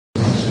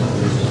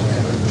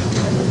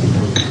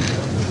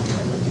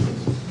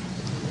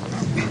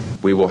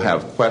We will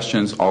have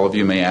questions. All of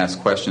you may ask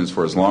questions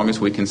for as long as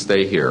we can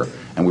stay here,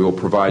 and we will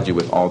provide you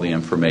with all the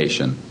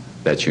information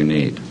that you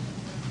need.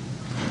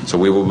 So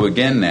we will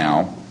begin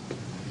now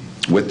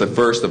with the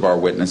first of our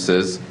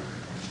witnesses,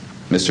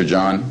 Mr.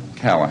 John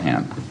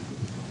Callahan.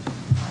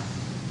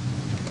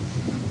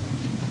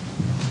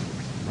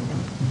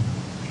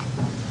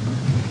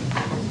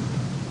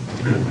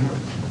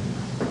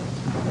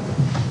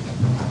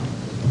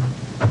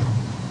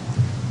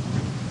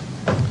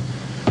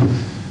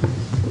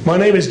 My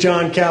name is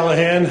John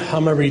Callahan.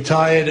 I'm a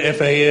retired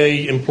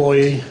FAA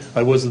employee.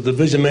 I was the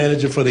division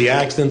manager for the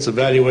Accidents,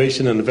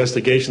 Evaluation, and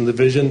Investigation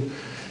Division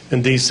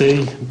in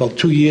D.C. About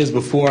 2 years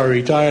before I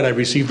retired, I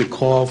received a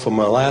call from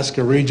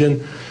Alaska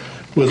region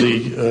where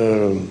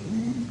the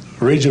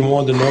region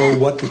wanted to know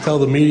what to tell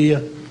the media.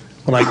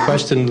 When I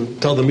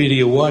questioned, tell the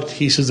media what,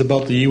 he says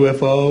about the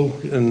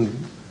UFO,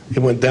 and it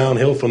went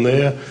downhill from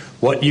there.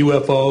 What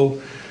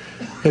UFO?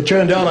 It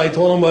turned out I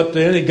told him what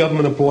any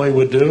government employee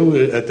would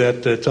do at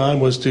that time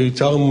was to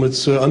tell him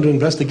it's under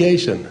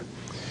investigation.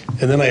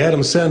 And then I had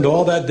him send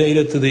all that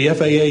data to the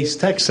FAA's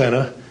tech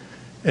center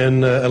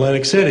in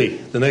Atlantic City.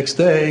 The next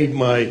day,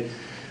 my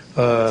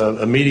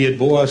immediate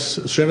boss,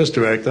 service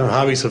director,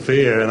 Javi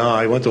Safir, and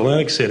I went to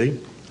Atlantic City.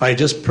 I had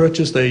just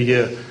purchased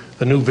a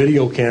new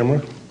video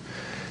camera,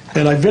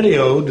 and I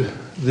videoed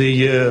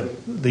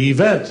the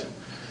event.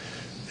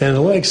 And in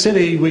Atlantic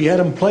City, we had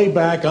them play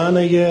back on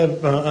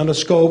a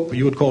scope,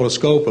 you would call it a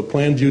scope, a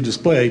plan view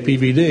display,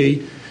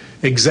 PVD,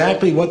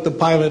 exactly what the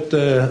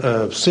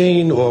pilot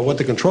seen or what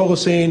the controller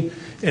seen,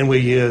 and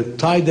we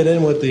tied that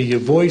in with the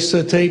voice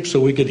tape so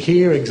we could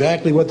hear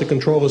exactly what the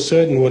controller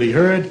said and what he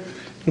heard,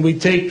 and we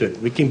taped it.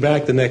 We came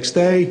back the next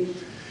day,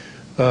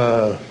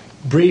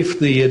 briefed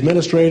the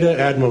administrator,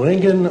 Admiral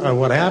Engen, on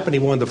what happened. He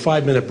wanted a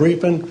 5-minute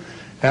briefing.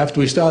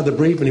 After we started the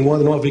briefing, he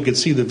wanted to know if he could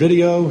see the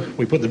video.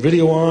 We put the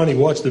video on. He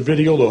watched the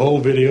video, the whole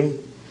video.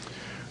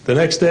 The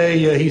next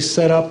day, he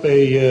set up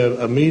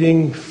a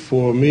meeting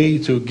for me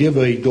to give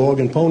a dog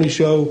and pony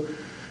show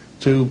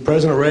to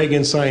President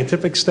Reagan's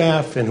scientific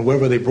staff and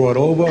whoever they brought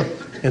over,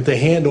 and to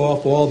hand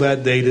off all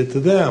that data to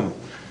them.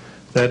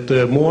 That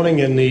morning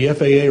in the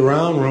FAA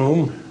round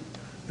room,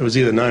 it was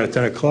either 9 or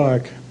 10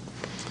 o'clock,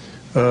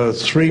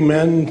 3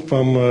 men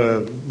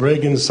from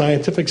Reagan's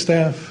scientific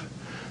staff,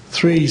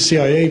 3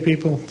 CIA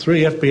people,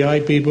 3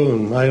 FBI people,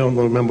 and I don't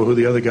remember who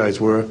the other guys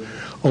were,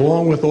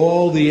 along with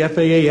all the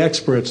FAA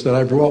experts that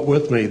I brought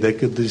with me. They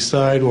could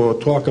decide or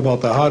talk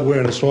about the hardware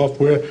and the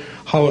software,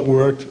 how it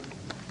worked.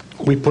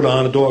 We put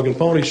on a dog and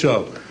pony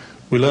show.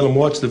 We let them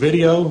watch the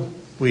video.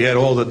 We had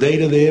all the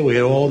data there. We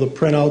had all the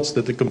printouts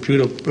that the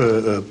computer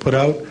put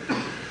out.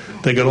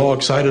 They got all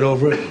excited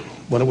over it.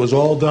 When it was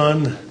all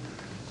done,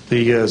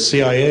 the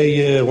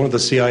CIA, one of the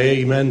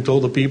CIA men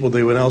told the people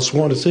they were now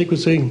sworn to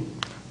secrecy,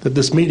 that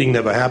this meeting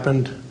never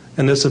happened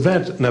and this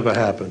event never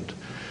happened.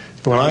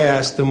 When I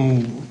asked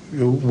him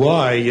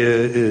why,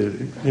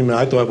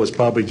 I thought it was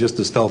probably just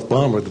a stealth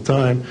bomber at the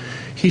time,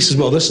 he says,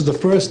 well, this is the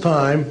first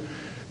time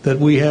that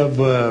we have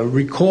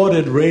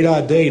recorded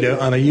radar data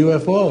on a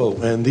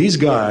UFO, and these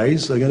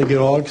guys are going to get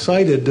all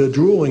excited,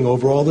 drooling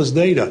over all this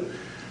data.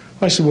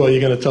 I said, well,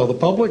 you're going to tell the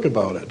public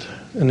about it?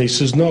 And he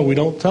says, no, we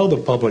don't tell the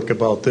public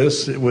about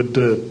this. It would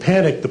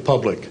panic the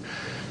public.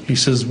 He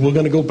says, we're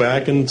going to go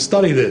back and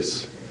study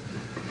this.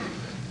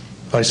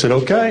 I said,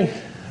 okay.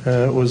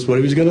 It was what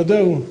he was going to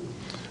do.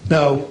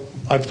 Now,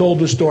 I've told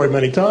this story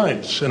many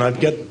times, and I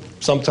get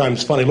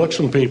sometimes funny looks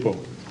from people.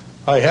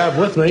 I have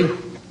with me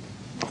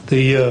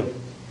the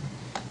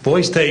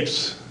voice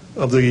tapes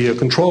of the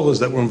controllers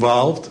that were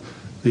involved,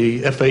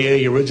 the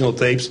FAA original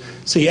tapes.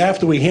 See,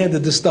 after we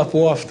handed this stuff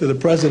off to the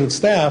president's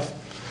staff,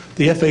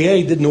 the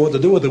FAA didn't know what to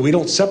do with it. We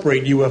don't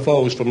separate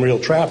UFOs from real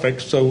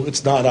traffic, so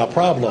it's not our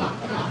problem.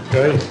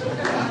 Okay?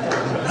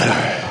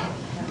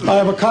 I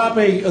have a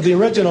copy of the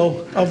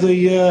original of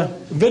the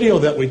video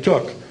that we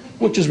took,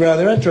 which is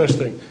rather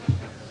interesting.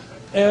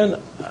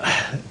 And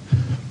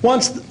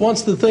once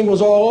the thing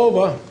was all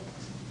over,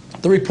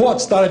 the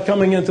reports started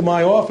coming into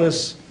my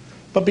office,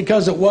 but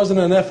because it wasn't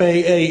an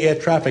FAA air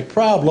traffic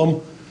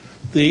problem,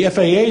 the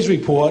FAA's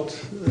report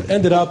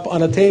ended up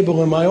on a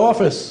table in my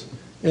office.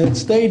 And it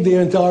stayed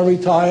there until I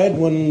retired,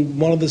 when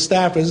one of the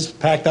staffers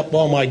packed up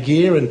all my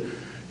gear and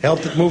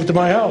helped it move to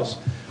my house.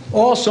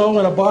 Also,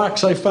 in a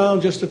box I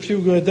found just a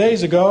few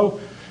days ago,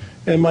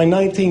 in my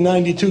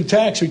 1992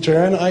 tax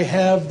return, I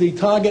have the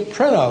target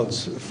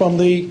printouts from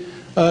the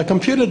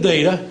computer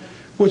data,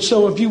 which,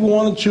 so if you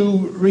wanted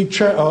to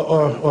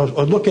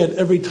or look at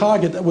every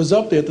target that was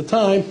up there at the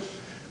time,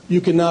 you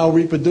can now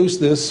reproduce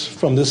this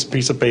from this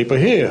piece of paper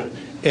here.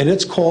 And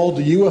it's called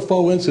the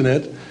UFO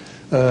incident,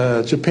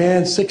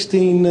 Japan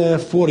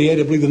 1648,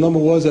 I believe the number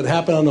was, that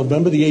happened on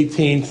November the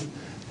 18th,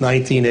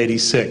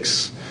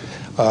 1986.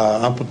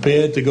 I'm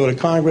prepared to go to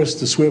Congress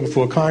to swear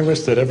before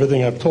Congress that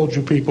everything I've told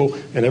you people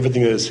and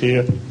everything that is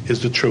here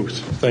is the truth.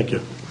 Thank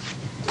you.